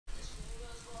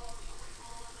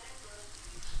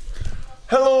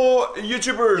Hello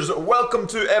YouTubers, welcome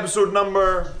to episode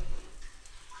number...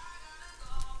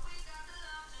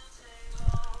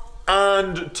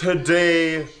 And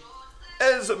today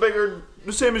is bigger,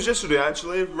 the same as yesterday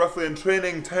actually, roughly in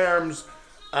training terms.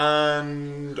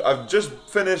 And I've just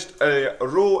finished a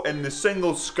row in the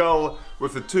single scull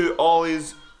with the 2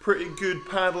 ollies. Pretty good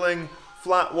paddling,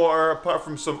 flat water, apart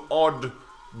from some odd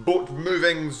boat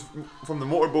movings from the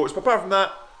motorboats. But apart from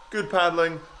that, good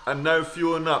paddling, and now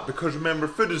fueling up. Because remember,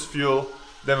 food is fuel.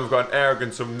 Then we've got an erg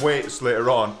and some weights later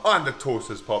on. And the toast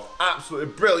has popped.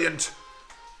 Absolutely brilliant.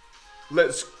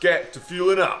 Let's get to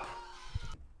fueling up.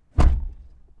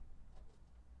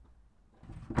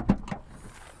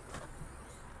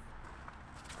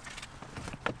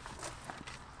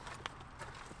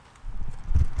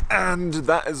 And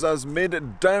that is us made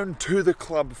it down to the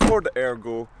club for the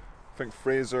ergo. I think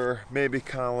Frazier, maybe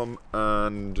Callum,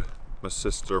 and my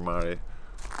sister Mary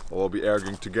will all be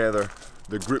erging together.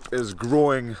 The group is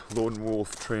growing, lone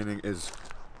wolf training is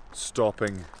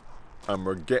stopping, and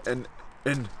we're getting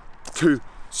into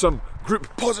some group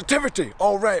positivity.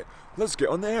 Alright, let's get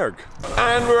on the erg.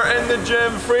 And we're in the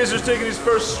gym. Fraser's taking his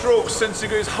first stroke since he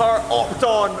got his heart opt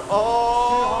on.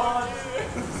 Oh,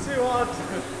 it's too hard.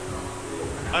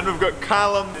 And we've got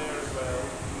Callum.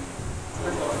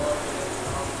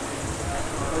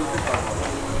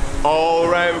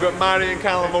 Alright, we've got Mary and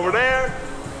Callum over there.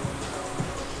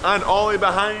 And Ollie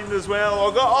behind as well.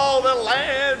 We've got all the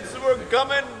lads. We're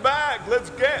coming back.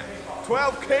 Let's get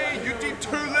 12k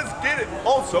UT2. Let's get it.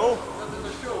 Also,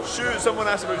 shoes. Someone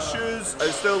asked about shoes.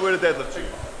 I still wear the deadlift shoe.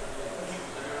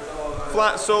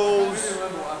 Flat soles.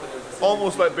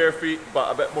 Almost like bare feet,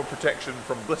 but a bit more protection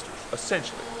from blisters,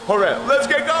 essentially. Alright, let's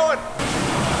get going!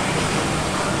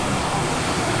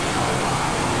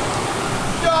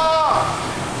 Yeah!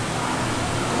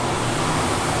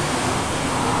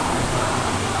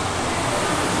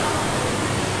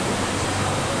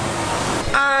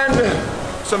 And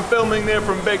some filming there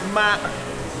from Big Matt,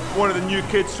 one of the new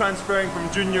kids transferring from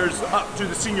juniors up to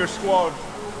the senior squad.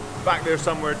 Back there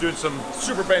somewhere doing some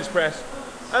super bench press.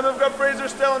 And we've got Fraser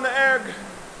still in the erg.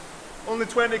 Only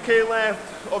 20k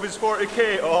left of his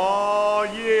 40k. Oh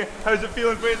yeah. How's it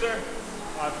feeling, Fraser?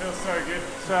 I feel so good.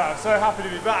 I'm so happy to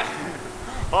be back.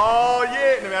 Oh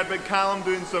yeah. And then we had Big Callum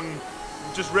doing some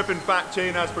just ripping fat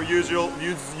chain as per usual. How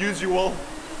was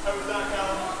that,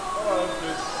 Callum? Oh, that was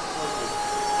good.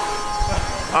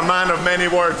 A man of many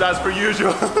words as per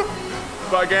usual.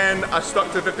 But again, I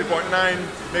stuck to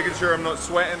 50.9, making sure I'm not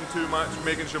sweating too much,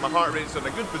 making sure my heart rate's in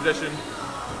a good position.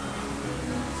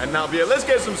 And that'll be it. Let's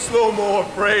get some slow-mo of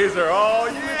Fraser. Oh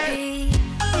yeah!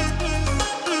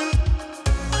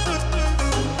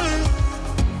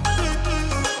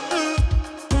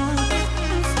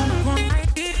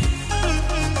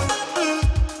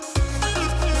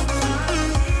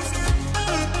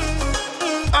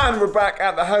 And we're back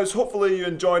at the house. Hopefully you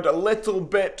enjoyed a little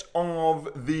bit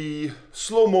of the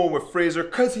slow-mo with Fraser,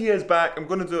 because he is back. I'm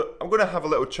gonna have a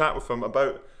little chat with him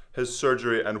about his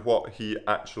surgery and what he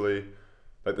actually,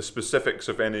 like the specifics,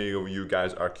 if any of you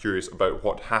guys are curious about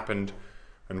what happened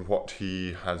and what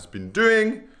he has been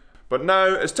doing. But now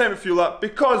it's time to fuel up,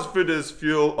 because food is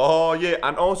fuel. Oh yeah,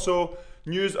 and also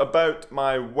news about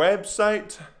my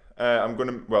website.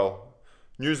 More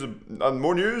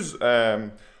news.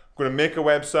 I'm going to make a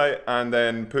website and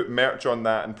then put merch on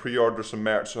that and pre-order some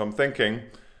merch. So I'm thinking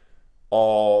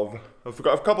of, I've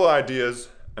got a couple of ideas,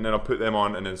 and then I'll put them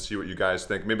on and then see what you guys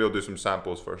think. Maybe I'll do some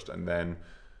samples first and then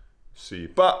see.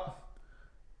 But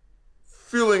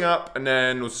fueling up, and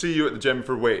then we'll see you at the gym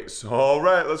for weights. All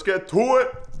right, let's get to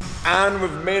it. And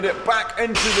we've made it back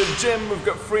into the gym. We've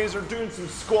got Fraser doing some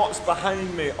squats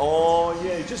behind me. Oh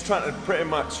yeah, he's just trying to pretty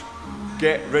much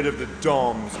get rid of the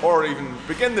DOMs, or even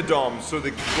begin the DOMs so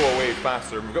they can go away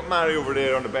faster. We've got Mary over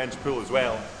there on the bench pull as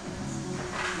well.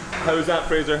 How's that,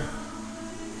 Fraser?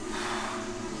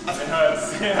 It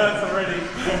hurts already.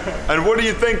 And what do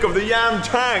you think of the yam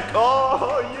tank?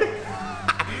 Oh yeah!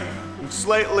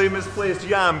 Slightly misplaced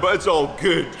yam, but it's all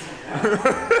good.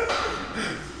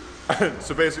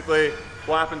 So basically,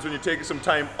 what happens when you take some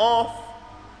time off,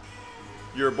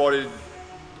 your body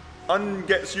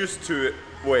gets used to it,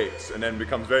 weights, and then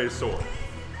becomes very sore.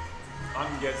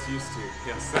 Gets used to,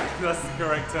 yes, that's the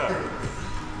correct term.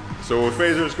 So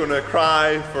Fraser's gonna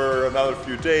cry for another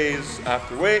few days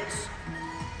after weights,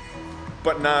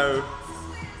 but now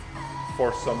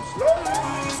for some slow.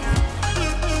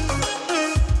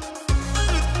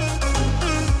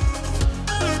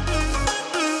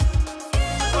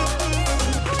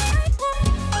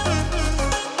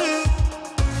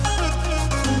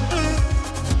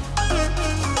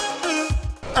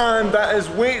 And that is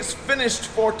weights finished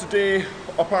for today.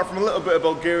 apart from a little bit of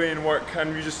Bulgarian work,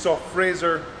 and we just saw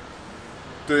Frazier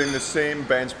doing the same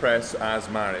bench press as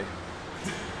Mari.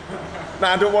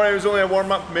 Nah, don't worry, it was only a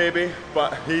warm-up maybe,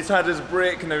 but he's had his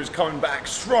break and now he's coming back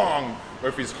strong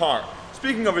with his heart.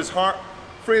 Speaking of his heart,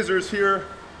 Frazier is here.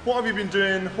 What have you been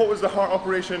doing? What was the heart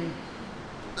operation?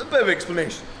 A bit of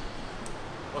explanation.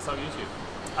 What's up, YouTube?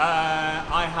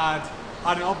 I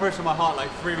had an operation on my heart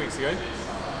like 3 weeks ago.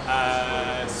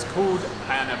 It's called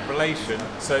an ablation,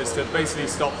 so it's to basically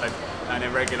stop an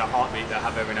irregular heartbeat that I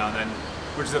have every now and then,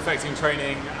 which is affecting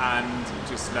training and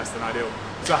just less than ideal.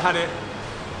 So I had it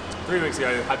 3 weeks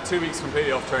ago, had 2 weeks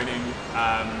completely off training,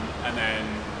 and then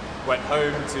went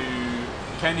home to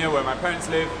Kenya where my parents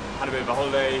live, had a bit of a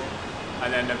holiday,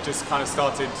 and then I've just kind of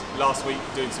started last week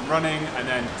doing some running, and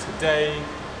then today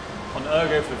on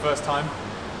ergo for the first time,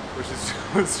 which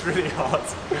was really hard,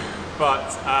 but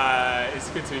it's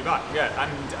good to be back. Yeah,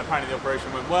 and apparently the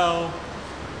operation went well.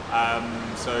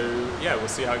 So yeah, we'll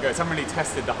see how it goes. I haven't really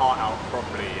tested the heart out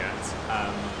properly yet,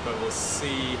 but we'll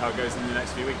see how it goes in the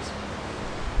next few weeks.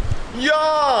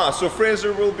 Yeah, so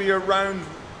Frazier will be around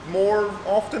more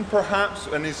often perhaps,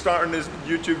 and he's starting his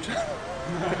YouTube channel.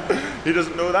 He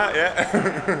doesn't know that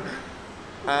yet.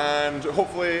 And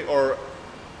hopefully, or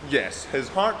yes, his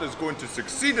heart is going to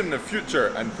succeed in the future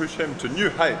and push him to new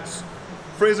heights.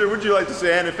 Frazier, would you like to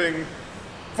say anything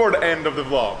for the end of the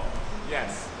vlog?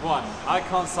 Yes. One, I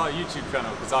can't start a YouTube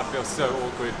channel because I feel so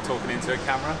awkward talking into a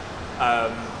camera.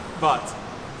 But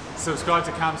subscribe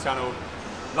to Cam's channel,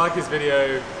 like his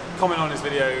video, comment on his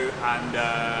video, and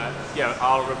yeah,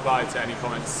 I'll reply to any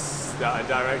comments that are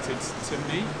directed to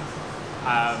me.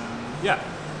 Yeah,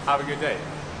 have a good day.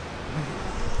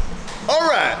 All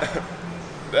right.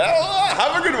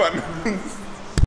 Have a good one.